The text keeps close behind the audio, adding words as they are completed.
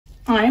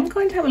I'm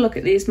going to have a look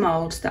at these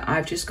moulds that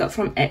I've just got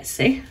from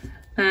Esty,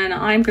 and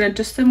I'm going to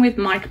dust them with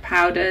mica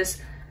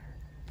powders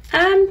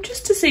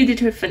just to see the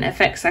different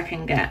effects I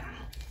can get.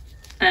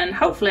 And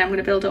hopefully I'm going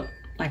to build up,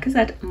 like I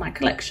said, my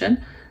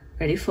collection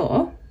ready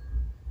for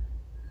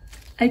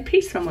a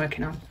piece I'm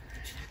working on.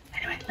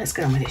 Anyway, let's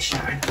get on with it,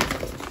 Sharon.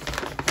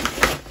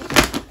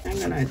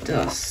 I'm going to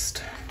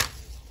dust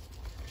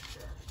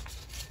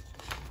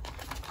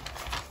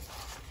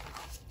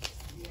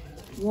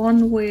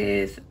one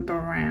with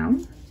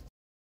brown.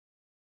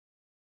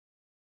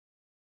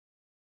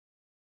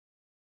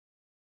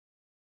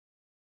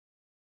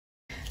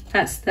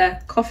 That's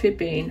the coffee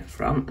bean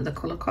from the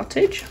Colour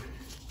Cottage.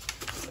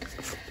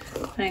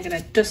 I'm going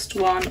to dust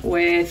one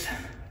with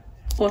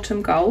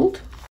autumn gold.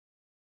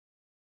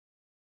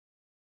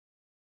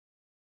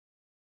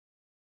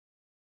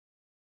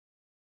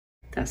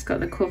 That's got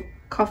the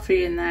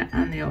coffee in there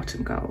and the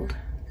autumn gold.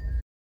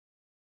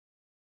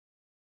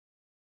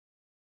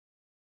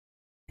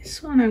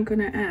 This one I'm going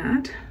to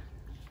add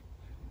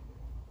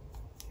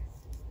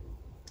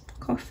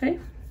coffee.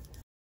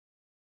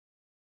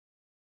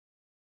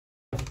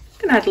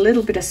 I'm going to add a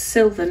little bit of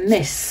silver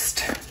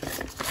mist.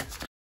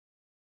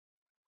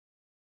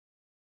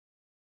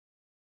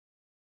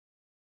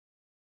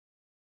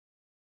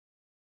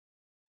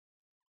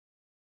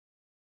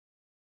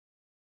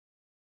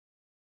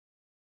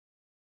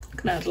 I'm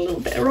going to add a little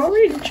bit of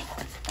orange.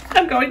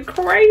 I'm going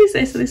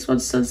crazy. So this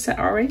one's sunset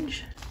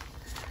orange.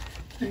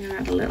 I'm going to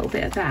add a little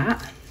bit of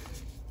that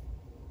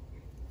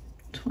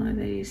to one of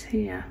these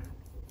here.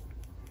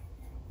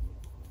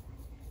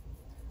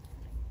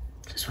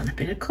 Just want a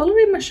bit of colour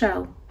in my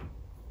shell.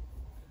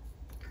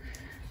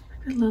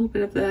 A little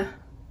bit of the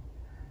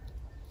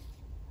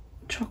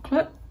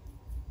chocolate.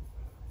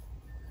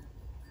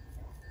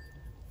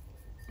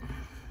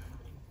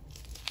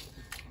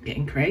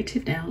 Getting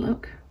creative now,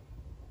 look.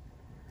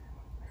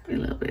 A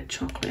little bit of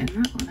chocolate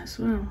in that one as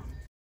well.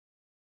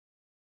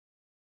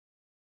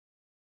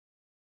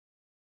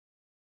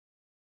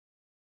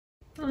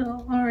 A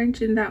little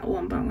orange in that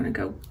one, but I'm going to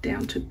go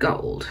down to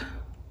gold.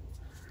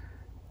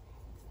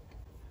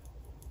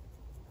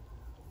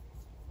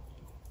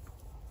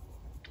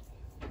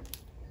 A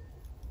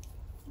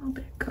little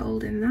bit of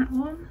gold in that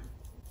one.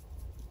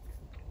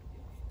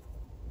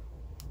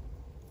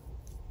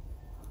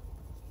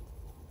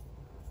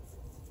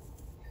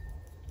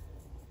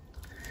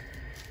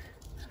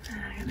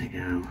 I'm going to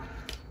go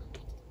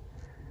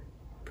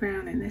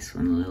brown in this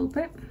one a little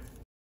bit.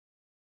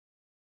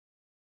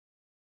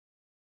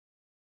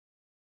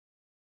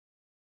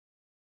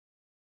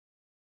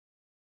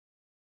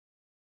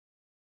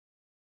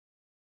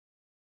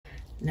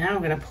 Now I'm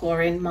going to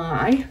pour in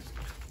my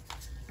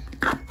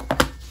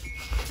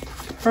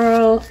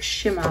pearl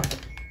shimmer.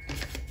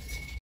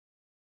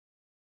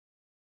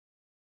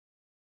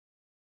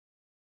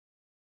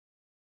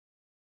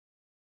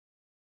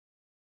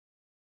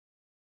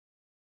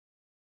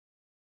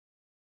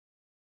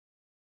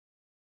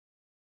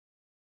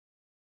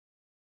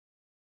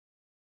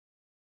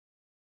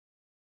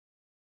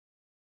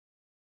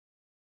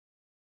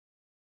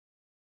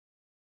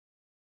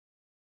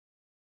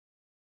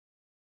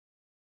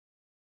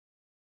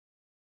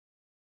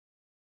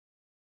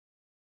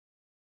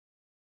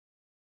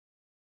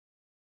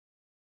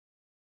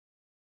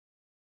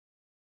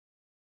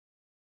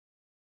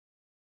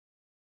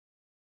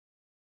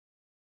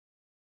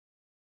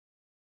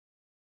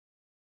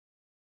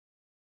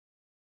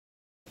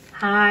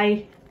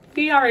 Hi,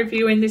 we are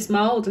reviewing this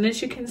mould, and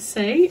as you can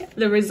see,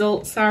 the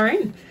results are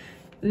in.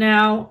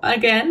 Now,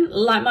 again,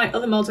 like my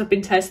other moulds have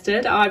been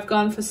tested, I've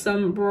gone for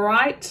some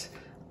bright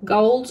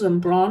golds and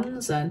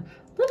bronze and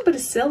a little bit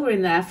of silver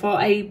in there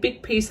for a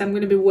big piece I'm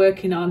going to be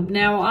working on.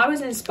 Now, I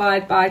was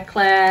inspired by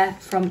Claire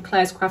from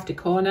Claire's Crafty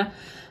Corner.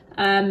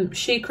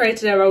 She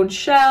created her own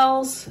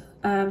shells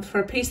for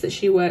a piece that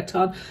she worked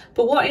on,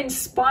 but what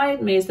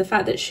inspired me is the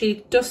fact that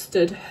she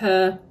dusted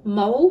her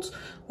moulds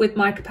with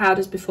mica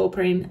powders before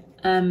putting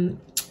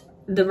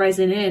the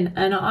resin in,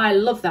 and I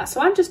love that.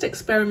 So I'm just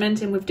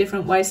experimenting with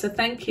different ways. So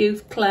thank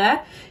you,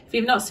 Claire. If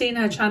you've not seen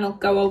her channel,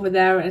 go over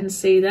there and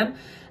see them.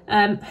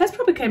 Hers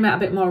probably came out a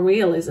bit more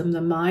realism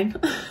than mine.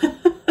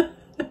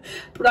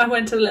 But I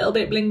went a little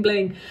bit bling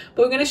bling.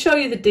 But we're going to show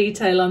you the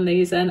detail on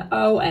these, and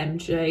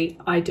OMG,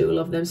 I do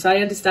love them. So I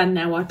understand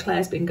now why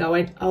Claire's been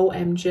going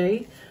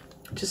OMG.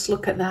 Just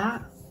look at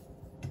that.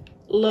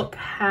 Look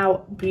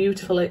how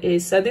beautiful it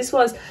is. So this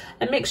was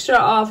a mixture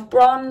of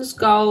bronze,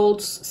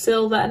 gold,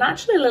 silver, and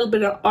actually a little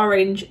bit of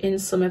orange in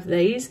some of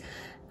these.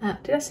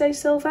 Did I say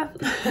silver?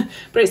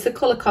 But it's the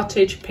Colour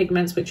Cottage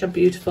pigments, which are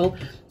beautiful.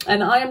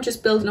 And I am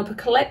just building up a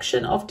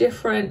collection of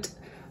different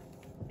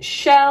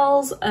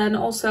shells and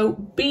also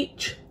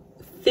beach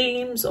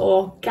themes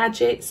or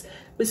gadgets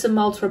with some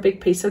moulds for a big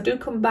piece. So do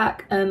come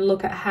back and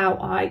look at how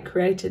I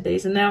created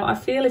these. And now I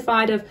feel if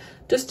I'd have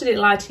dusted it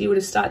lighter, you would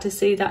have started to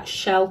see that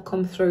shell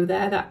come through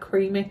there, that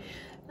creamy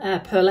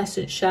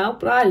pearlescent shell.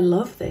 But I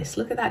love this.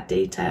 Look at that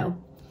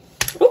detail.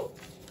 Oh,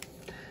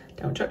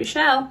 don't drop your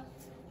shell.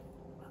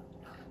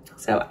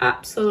 So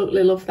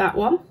absolutely love that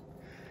one.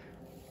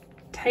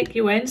 take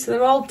you in. So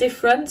they're all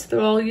different, they're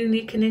all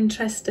unique and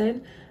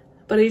interesting,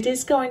 but it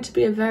is going to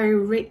be a very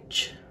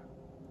rich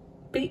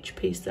beach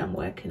piece that I'm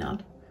working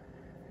on.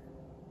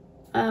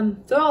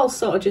 They're all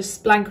sort of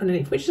just blank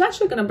underneath, which is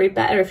actually going to be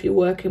better if you're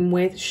working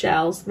with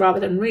shells rather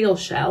than real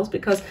shells,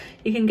 because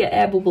you can get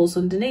air bubbles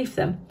underneath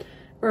them.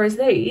 Whereas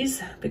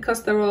these,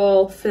 because they're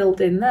all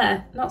filled in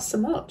there, not so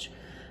much.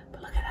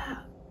 But look at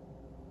that.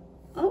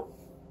 Oh.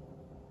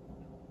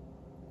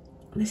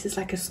 This is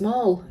like a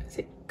small, is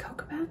it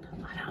cocoban?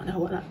 I don't know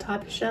what that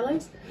type of shell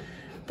is.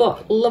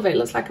 But love it, it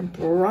looks like a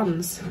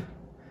bronze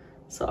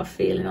sort of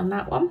feeling on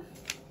that one.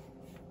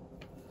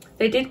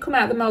 They did come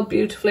out of the mould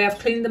beautifully. I've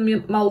cleaned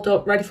the mould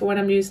up, ready for when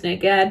I'm using it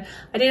again.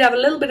 I did have a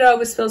little bit of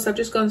overspill, so I've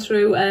just gone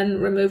through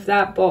and removed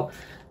that, but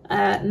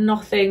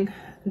nothing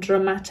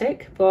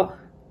dramatic. But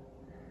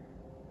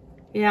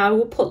yeah, I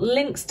will put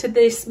links to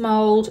this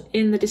mould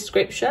in the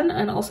description,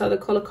 and also the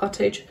Colour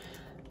Cottage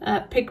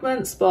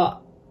pigments.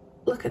 But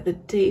look at the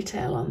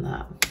detail on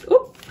that.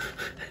 Oh,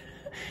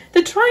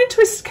 they're trying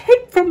to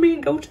escape from me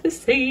and go to the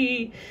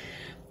sea.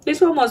 This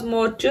one was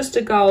more just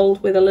a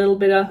gold with a little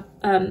bit of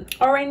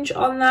orange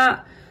on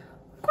that.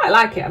 Quite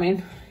like it. I mean,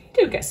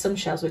 you do get some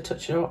shells with a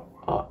touch of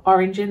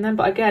orange in them,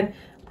 but again,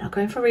 I'm not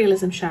going for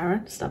realism,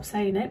 Sharon. Stop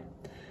saying it.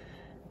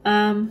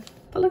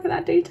 But look at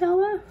that detail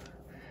there.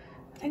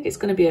 I think it's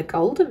going to be a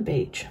golden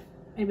beach.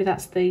 Maybe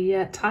that's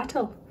the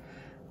title.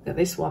 Look at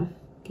this one.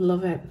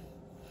 Love it.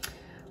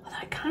 Well,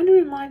 that kind of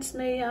reminds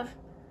me of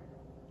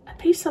a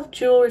piece of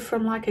jewellery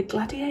from like a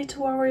gladiator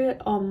warrior,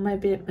 or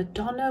maybe a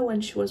Madonna when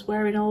she was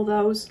wearing all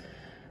those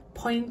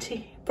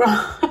pointy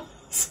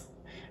bras.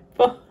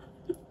 But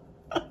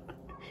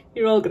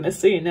you're all going to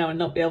see it now and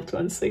not be able to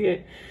unsee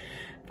it.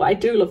 But I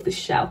do love this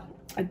shell.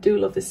 I do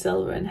love the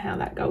silver and how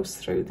that goes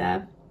through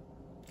there.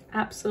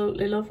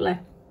 Absolutely lovely.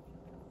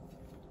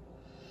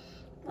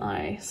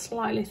 A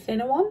slightly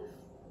thinner one.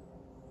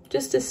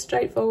 Just a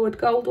straightforward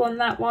gold one,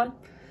 that one.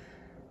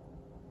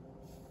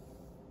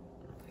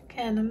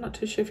 Again, I'm not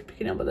too sure if you're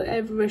picking up, but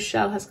every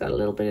shell has got a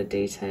little bit of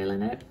detail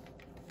in it.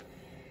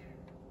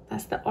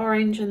 That's the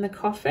orange and the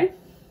coffee.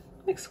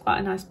 Makes quite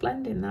a nice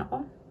blend in that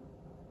one.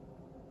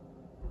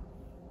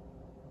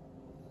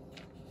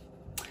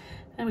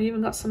 And we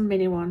even got some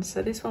mini ones.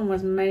 So this one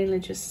was mainly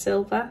just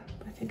silver.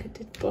 I think I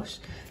did bush.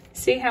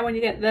 See how when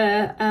you get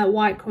the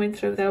white coming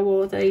through there,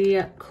 or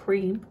the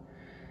cream,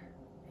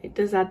 it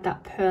does add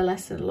that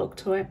pearlescent look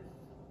to it.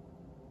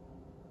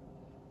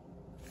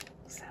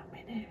 So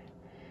many.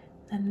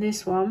 And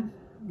this one,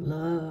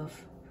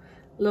 love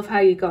how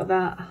you got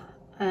that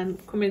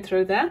coming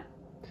through there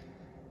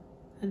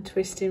and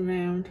twisting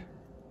round.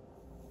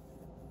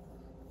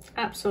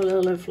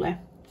 Absolutely lovely.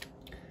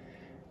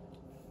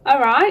 All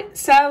right,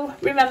 so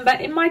remember,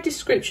 in my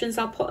descriptions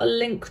I'll put a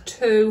link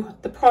to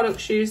the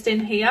products used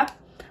in here.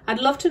 I'd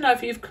love to know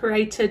if you've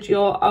created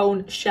your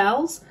own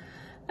shells,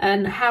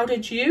 and how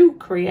did you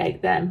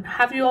create them?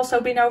 Have you also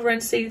been over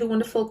and see the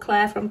wonderful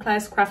Claire from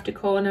Claire's Crafty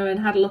Corner and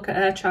had a look at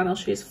her channel?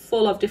 She's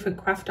full of different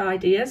craft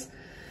ideas.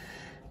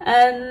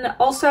 And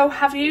also,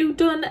 have you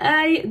done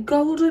a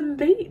golden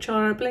beach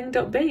or a blinged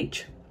up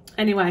beach?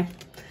 Anyway,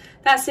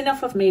 that's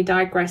enough of me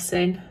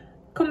digressing.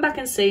 Come back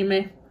and see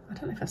me. I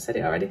don't know if I've said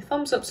it already.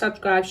 Thumbs up,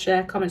 subscribe,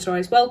 share, comments are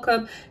always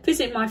welcome.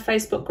 Visit my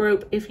Facebook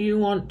group if you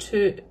want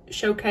to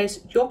showcase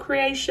your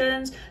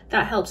creations.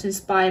 That helps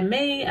inspire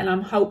me, and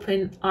I'm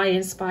hoping I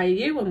inspire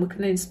you and we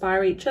can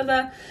inspire each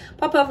other.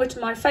 Pop over to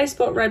my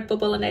Facebook,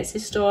 Redbubble and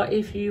Etsy store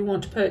if you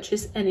want to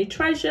purchase any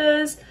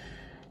treasures.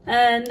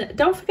 And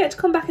don't forget to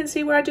come back and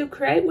see where I do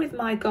create with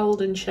my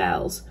golden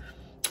shells.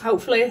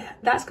 Hopefully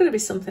that's going to be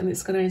something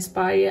that's going to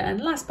inspire you.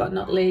 And last but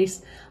not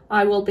least,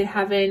 I will be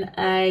having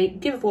a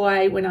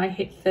giveaway when I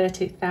hit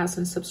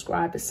 30,000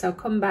 subscribers. So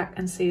come back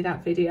and see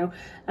that video.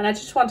 And I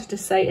just wanted to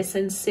say a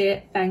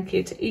sincere thank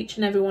you to each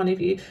and every one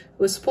of you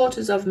who are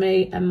supporters of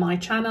me and my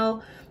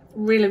channel.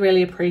 Really,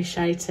 really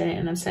appreciate it.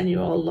 And I'm sending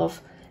you all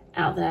love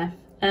out there.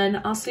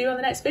 And I'll see you on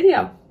the next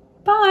video.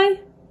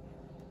 Bye.